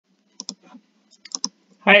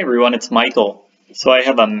Hi everyone, it's Michael. So I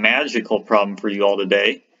have a magical problem for you all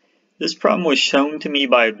today. This problem was shown to me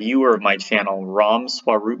by a viewer of my channel, Ram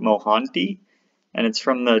Swaroop Mohanty, and it's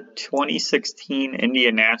from the 2016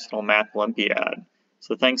 India National Math Olympiad.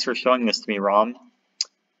 So thanks for showing this to me, Ram.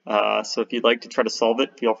 So if you'd like to try to solve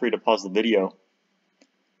it, feel free to pause the video.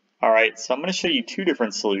 Alright, so I'm going to show you two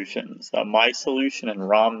different solutions, my solution and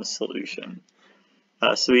Ram's solution.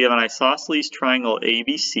 So we have an isosceles triangle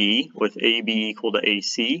ABC with AB equal to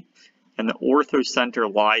AC, and the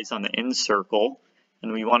orthocenter lies on the incircle,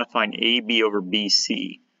 and we want to find AB over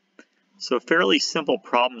BC. So a fairly simple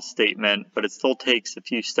problem statement, but it still takes a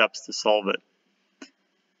few steps to solve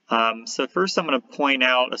it. So first I'm going to point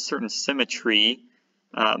out a certain symmetry.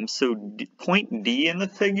 Point D in the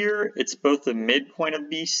figure, it's both the midpoint of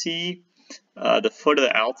BC, the foot of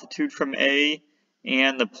the altitude from A,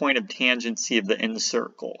 and the point of tangency of the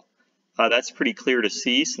incircle. That's pretty clear to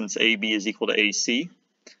see since AB is equal to AC.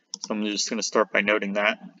 So I'm just going to start by noting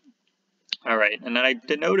that. All right, and then I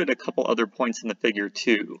denoted a couple other points in the figure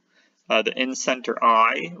too. The incenter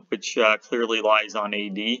I, which clearly lies on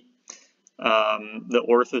AD, the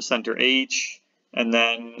orthocenter H, and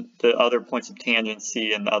then the other points of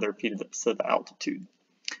tangency and the other pieces of altitude.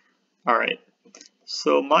 All right.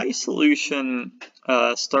 So my solution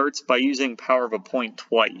starts by using power of a point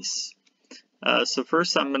twice. So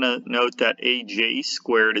first I'm going to note that AJ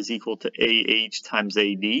squared is equal to AH times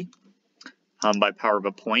AD by power of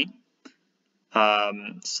a point.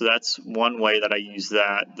 So that's one way that I use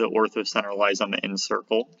that. The orthocenter lies on the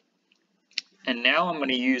incircle. And now I'm going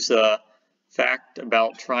to use a fact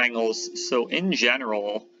about triangles. So in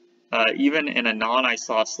general, even in a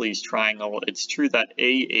non-isosceles triangle, it's true that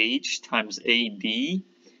AH times AD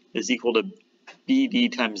is equal to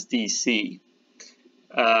BD times DC.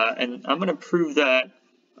 And I'm going to prove that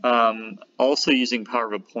also using power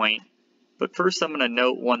of a point. But first I'm going to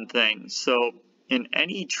note one thing. So in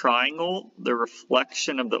any triangle, the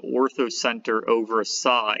reflection of the orthocenter over a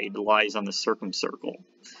side lies on the circumcircle.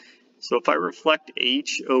 So if I reflect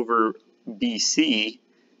H over BC,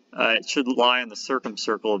 it should lie on the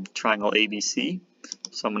circumcircle of the triangle ABC.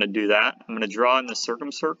 So I'm going to do that. I'm going to draw in the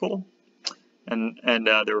circumcircle, and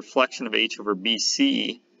the reflection of H over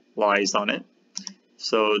BC lies on it.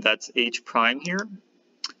 So that's H prime here.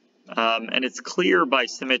 And it's clear by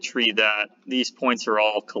symmetry that these points are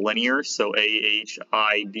all collinear, so A, H,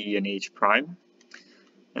 I, D, and H prime.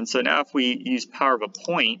 And so now if we use power of a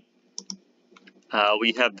point,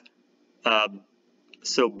 we have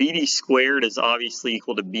so BD squared is obviously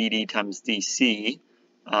equal to BD times DC,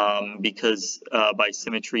 because by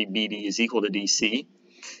symmetry BD is equal to DC.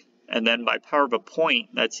 And then by power of a point,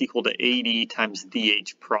 that's equal to AD times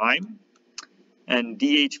DH prime. And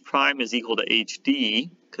DH prime is equal to HD,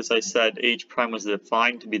 because I said H prime was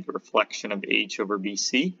defined to be the reflection of H over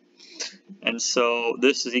BC. And so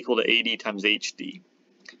this is equal to AD times HD.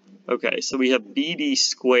 Okay, so we have BD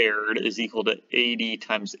squared is equal to AD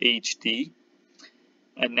times HD.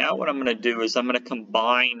 And now what I'm going to do is I'm going to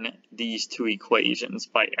combine these two equations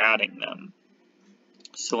by adding them.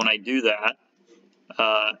 So when I do that,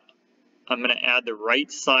 I'm going to add the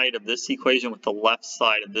right side of this equation with the left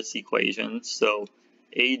side of this equation. So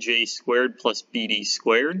AJ squared plus BD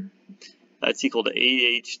squared, that's equal to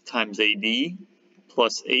AH times AD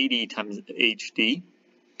plus AD times HD.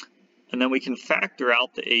 And then we can factor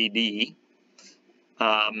out the AD.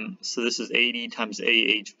 So this is AD times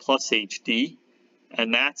AH plus HD.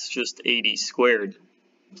 And that's just AD squared.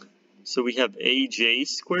 So we have AJ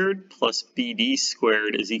squared plus BD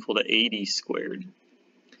squared is equal to AD squared.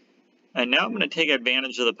 And now I'm going to take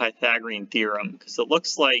advantage of the Pythagorean theorem, because it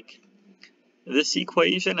looks like this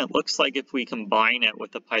equation, it looks like if we combine it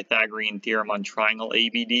with the Pythagorean theorem on triangle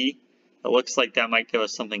ABD, it looks like that might give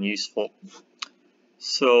us something useful.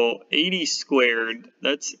 So AD squared,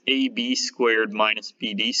 that's AB squared minus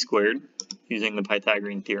BD squared, using the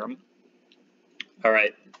Pythagorean theorem. All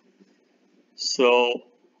right, so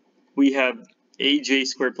we have AJ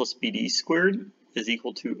squared plus BD squared is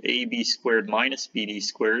equal to AB squared minus BD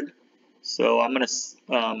squared. So I'm going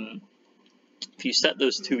to, if you set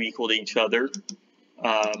those two equal to each other,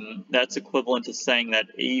 that's equivalent to saying that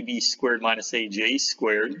AB squared minus AJ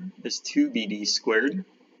squared is 2BD squared.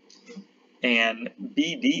 And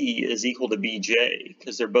BD is equal to BJ,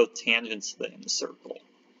 because they're both tangents to the incircle.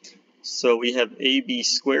 So we have AB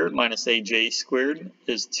squared minus AJ squared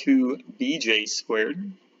is 2BJ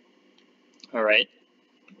squared. All right.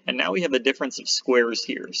 And now we have a difference of squares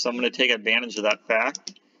here. So I'm going to take advantage of that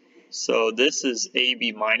fact. So this is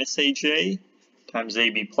AB minus AJ times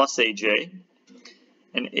AB plus AJ.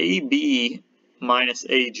 And AB minus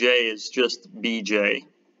AJ is just BJ.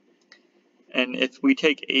 And if we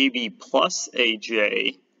take AB plus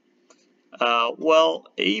AJ, well,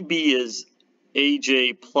 AB is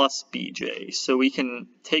AJ plus BJ. So we can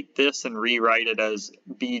take this and rewrite it as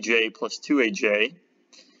BJ plus 2AJ.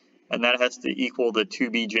 And that has to equal the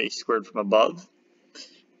 2BJ squared from above.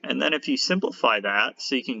 And then if you simplify that,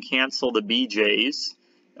 so you can cancel the BJ's,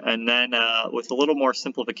 and then with a little more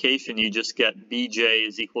simplification, you just get BJ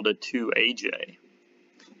is equal to 2AJ.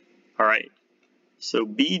 All right, so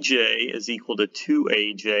BJ is equal to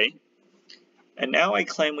 2AJ. And now I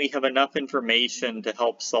claim we have enough information to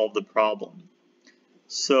help solve the problem.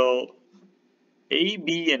 So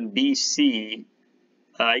AB and BC,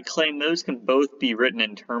 I claim those can both be written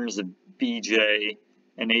in terms of BJ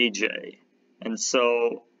and AJ. And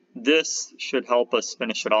so this should help us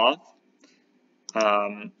finish it off.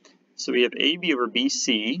 So we have AB over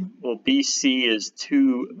BC. Well, BC is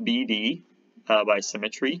 2BD by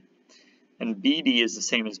symmetry. And BD is the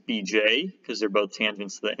same as BJ because they're both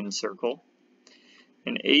tangents to the incircle.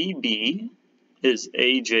 And AB is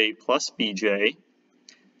AJ plus BJ.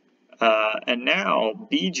 And now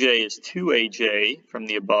BJ is 2AJ from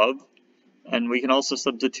the above. And we can also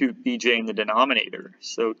substitute BJ in the denominator.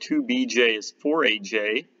 So 2BJ is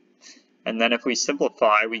 4AJ. And then if we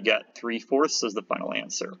simplify, we get 3/4 as the final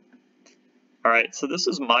answer. All right, so this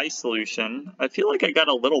is my solution. I feel like I got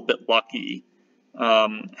a little bit lucky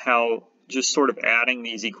how just sort of adding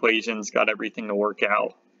these equations got everything to work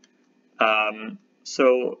out.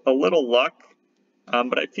 So a little luck,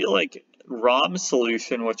 but I feel like Rom's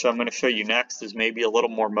solution, which I'm going to show you next, is maybe a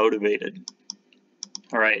little more motivated.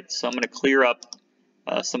 All right, so I'm going to clear up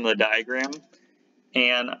some of the diagram.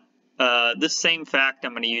 And this same fact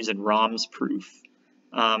I'm going to use in Rom's proof.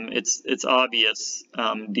 It's obvious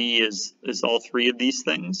D is all three of these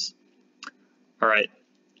things. All right,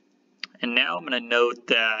 and now I'm going to note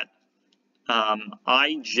that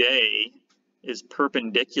IJ is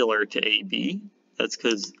perpendicular to AB. That's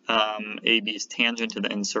because AB is tangent to the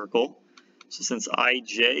incircle. So since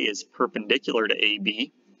IJ is perpendicular to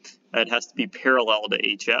AB, it has to be parallel to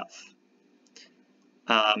HF.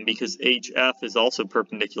 Because HF is also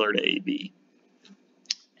perpendicular to AB.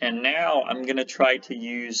 And now I'm going to try to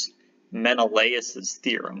use Menelaus's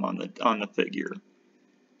theorem on the figure.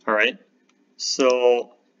 All right.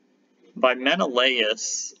 So by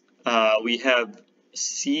Menelaus, we have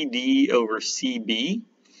CD over CB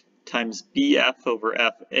times BF over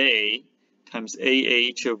FA times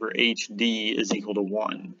AH over HD is equal to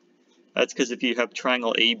 1. That's because if you have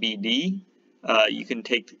triangle ABD, you can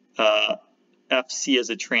take FC as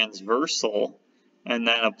a transversal, and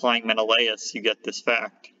then applying Menelaus, you get this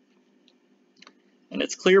fact. And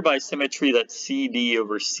it's clear by symmetry that CD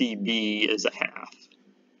over CB is a half.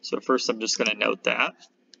 So first I'm just going to note that.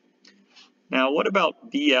 Now what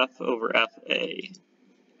about BF over FA?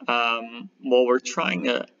 Well,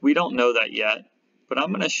 we don't know that yet, but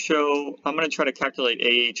I'm going to try to calculate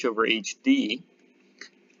AH over HD.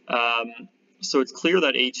 So it's clear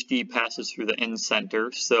that HD passes through the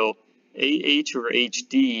incenter, so AH over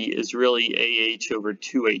HD is really AH over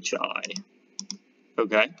 2HI.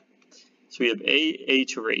 Okay, so we have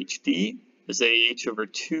AH over HD is AH over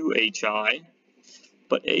 2HI,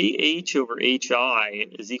 but AH over HI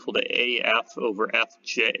is equal to AF over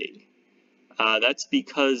FJ. That's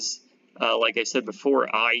because, like I said before,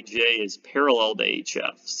 IJ is parallel to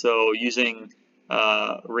HF. So using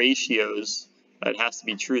ratios, it has to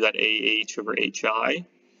be true that AH over HI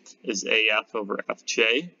is AF over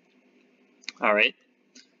FJ. All right.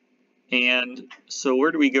 And so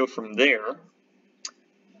where do we go from there?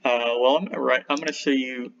 Well, I'm going to show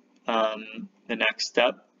you the next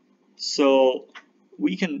step. So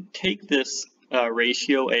we can take this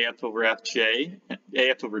ratio AF over FJ,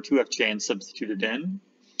 AF over 2FJ, and substitute it in.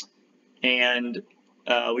 And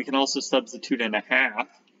we can also substitute in a half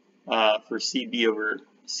for CD over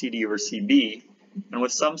CB. And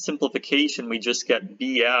with some simplification, we just get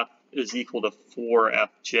BF is equal to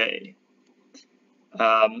 4FJ.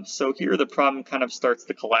 So here the problem kind of starts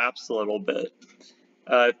to collapse a little bit.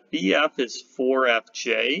 If BF is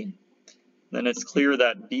 4FJ, then it's clear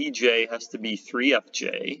that BJ has to be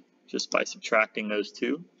 3FJ, just by subtracting those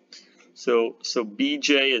two. So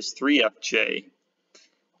BJ is 3FJ,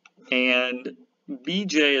 and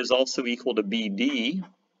BJ is also equal to BD,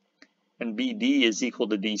 and BD is equal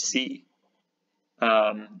to DC.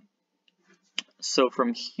 So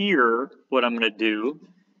from here, what I'm going to do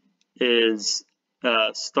is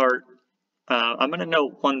I'm going to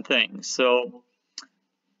note one thing. So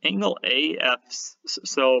angle AF,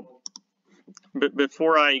 but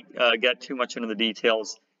before I get too much into the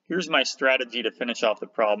details, here's my strategy to finish off the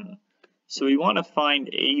problem. So we want to find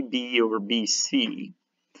AB over BC.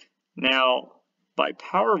 Now, by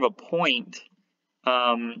power of a point,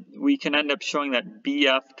 we can end up showing that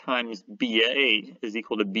BF times BA is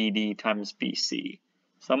equal to BD times BC.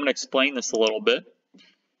 So I'm going to explain this a little bit.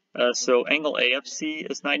 So angle AFC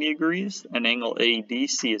is 90 degrees, and angle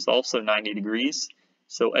ADC is also 90 degrees.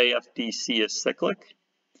 So AFDC is cyclic.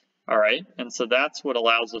 All right, and so that's what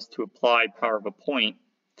allows us to apply power of a point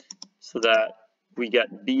so that we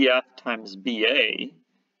get BF times BA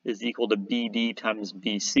is equal to BD times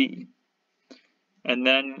BC. And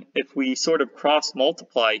then if we sort of cross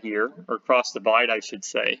multiply here, or cross divide I should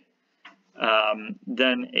say,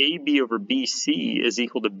 then AB over BC is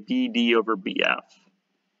equal to BD over BF.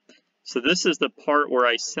 So this is the part where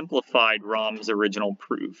I simplified Rahm's original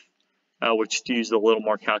proof, which used a little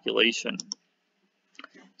more calculation.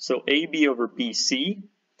 So AB over BC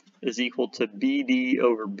is equal to BD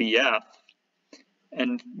over BF,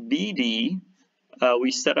 and BD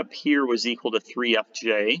we set up here was equal to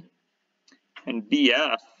 3FJ, and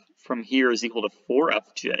BF from here is equal to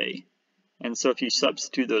 4FJ. And so if you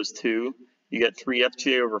substitute those two, you get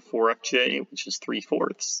 3FJ over 4FJ, which is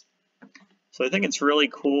 3/4. So I think it's really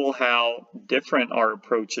cool how different our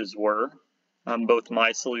approaches were, both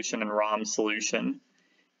my solution and Rahm's solution.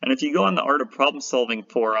 And if you go on the Art of Problem Solving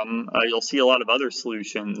forum, you'll see a lot of other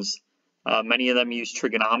solutions. Many of them use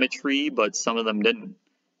trigonometry, but some of them didn't.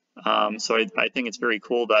 So I think it's very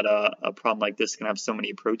cool that a problem like this can have so many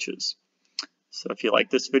approaches. So if you like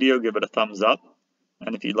this video, give it a thumbs up.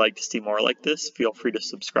 And if you'd like to see more like this, feel free to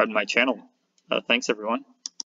subscribe to my channel. Thanks, everyone.